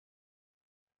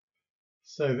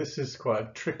So this is quite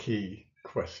a tricky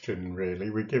question, really.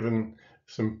 We're given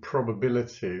some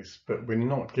probabilities, but we're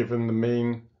not given the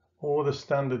mean or the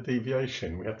standard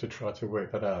deviation. We have to try to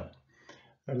work that out.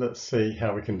 And let's see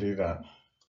how we can do that.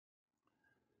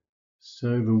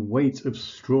 So the weight of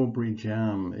strawberry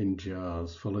jam in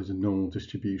jars follows a normal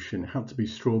distribution. It had to be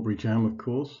strawberry jam, of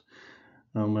course,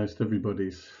 almost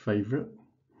everybody's favourite.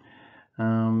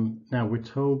 Now we're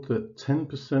told that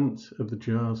 10% of the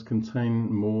jars contain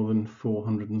more than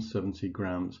 470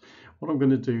 grams. What I'm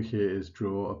going to do here is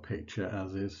draw a picture,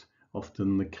 as is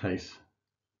often the case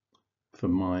for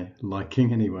my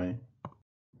liking anyway.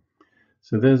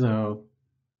 So there's our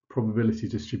probability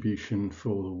distribution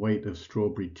for the weight of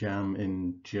strawberry jam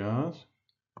in jars,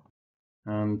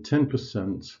 and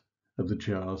 10% of the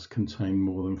jars contain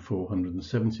more than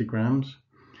 470 grams.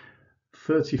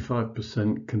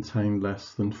 35% contain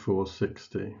less than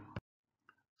 460.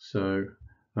 So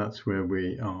that's where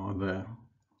we are there.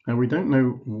 Now we don't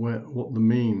know what the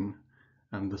mean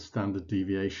and the standard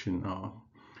deviation are.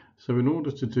 So in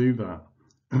order to do that,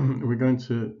 we're going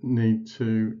to need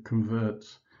to convert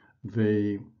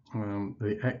the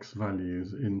x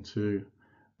values into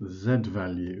the z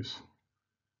values.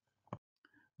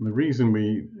 And the reason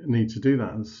we need to do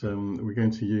that is we're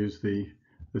going to use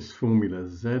this formula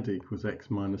z equals x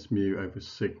minus mu over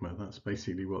sigma. That's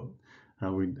basically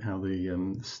how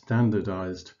the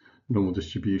standardized normal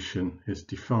distribution is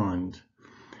defined.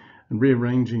 And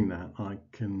rearranging that, I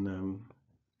can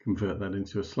convert that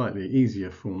into a slightly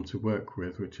easier form to work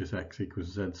with, which is x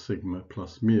equals z sigma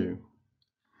plus mu.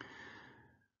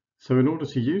 So in order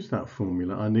to use that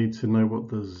formula, I need to know what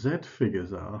the z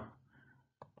figures are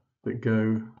that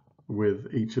go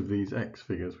with each of these x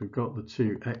figures. We've got the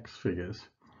two x figures.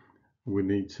 We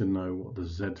need to know what the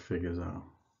z figures are.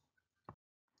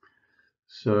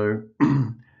 So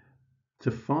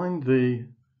to find the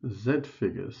z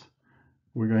figures,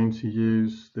 we're going to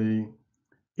use the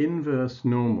inverse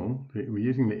normal. We're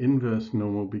using the inverse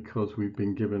normal because we've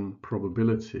been given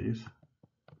probabilities.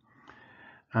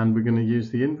 And we're going to use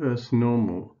the inverse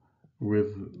normal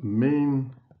with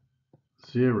mean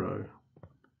 0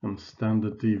 and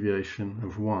standard deviation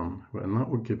of 1. And that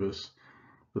will give us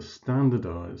the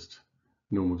standardized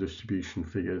normal distribution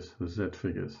figures, the z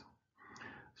figures.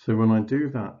 So when I do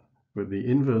that with the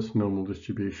inverse normal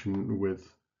distribution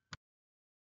with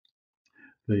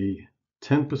the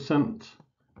 10%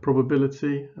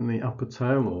 probability in the upper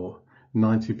tail, or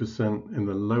 90% in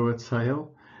the lower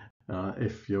tail,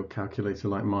 if your calculator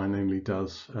like mine only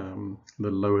does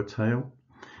the lower tail,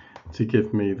 to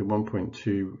give me the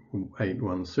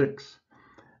 1.2816,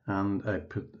 and I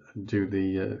do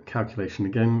the calculation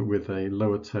again with a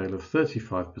lower tail of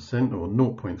 35%, or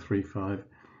 0.35,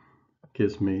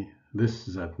 gives me this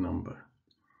z number.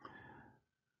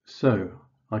 So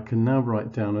I can now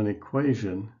write down an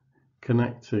equation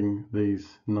connecting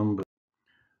these numbers.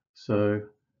 So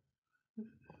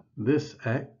this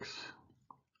x,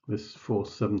 this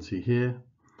 470 here,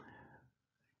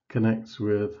 connects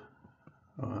with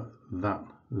that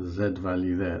z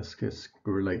value there. It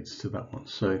relates to that one.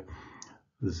 So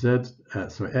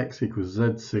x equals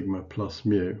z sigma plus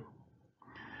mu.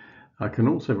 I can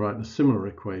also write a similar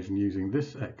equation using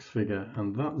this x figure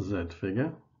and that z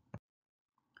figure.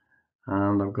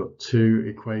 And I've got two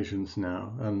equations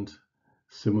now, and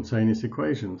simultaneous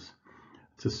equations.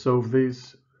 To solve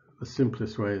these, the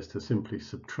simplest way is to simply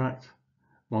subtract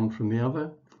one from the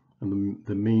other, and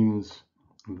the means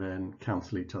then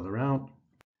cancel each other out.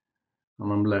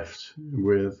 And I'm left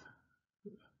with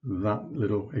that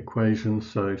little equation.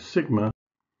 So sigma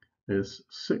is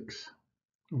 6,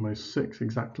 almost 6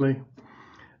 exactly.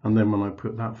 And then when I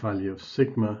put that value of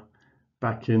sigma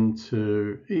back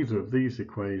into either of these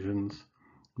equations,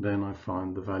 then I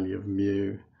find the value of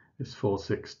mu is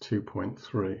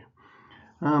 462.3.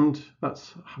 And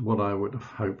that's what I would have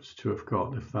hoped to have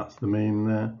got if that's the mean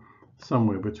there,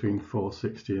 somewhere between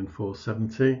 460 and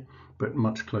 470, but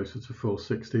much closer to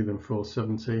 460 than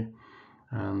 470.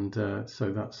 And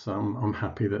so that's I'm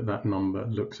happy that that number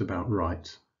looks about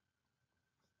right.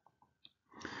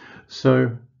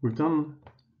 So we've done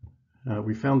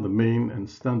we found the mean and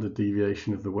standard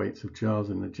deviation of the weights of jars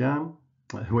in the jam,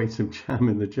 weights of jam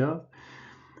in the jar.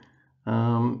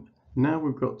 Now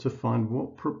we've got to find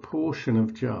what proportion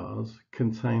of jars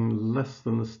contain less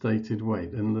than the stated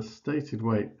weight, and the stated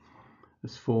weight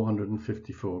is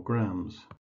 454 grams.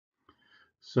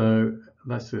 So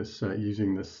that's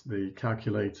using the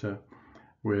calculator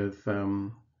with a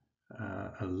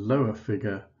lower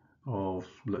figure of,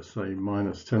 let's say,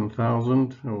 minus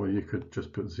 10,000, or you could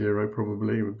just put 0,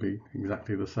 probably it would be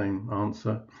exactly the same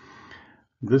answer.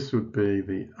 This would be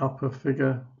the upper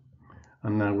figure,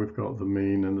 and now we've got the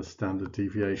mean and the standard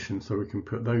deviation, so we can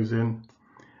put those in,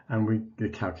 and the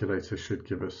calculator should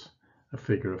give us a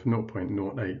figure of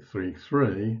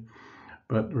 0.0833.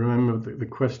 But remember that the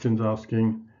question's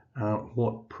asking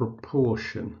what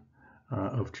proportion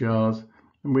of jars,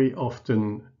 and we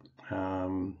often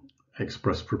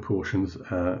express proportions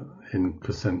in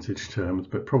percentage terms,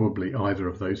 but probably either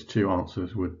of those two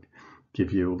answers would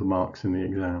give you all the marks in the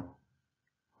exam.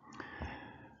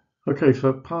 Okay,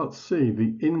 for part C,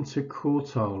 the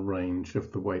interquartile range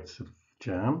of the weights of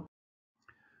jam.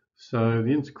 So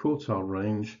the interquartile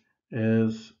range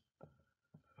is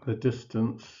the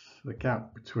distance, the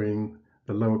gap between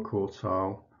the lower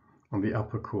quartile and the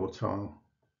upper quartile.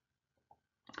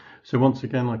 So once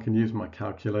again, I can use my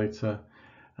calculator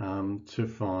to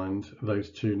find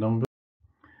those two numbers.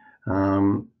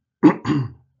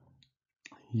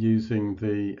 Using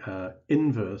the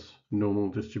inverse normal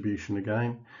distribution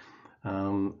again.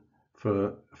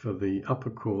 For the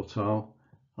upper quartile,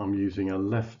 I'm using a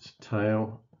left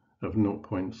tail of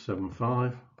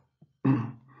 0.75,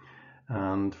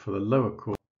 and for the lower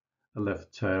quartile, a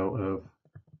left tail of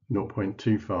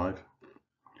 0.25.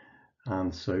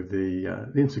 And so the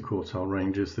interquartile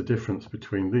range is the difference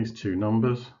between these two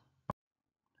numbers,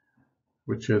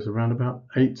 which is around about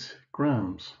 8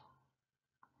 grams.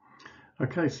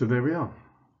 Okay, so there we are.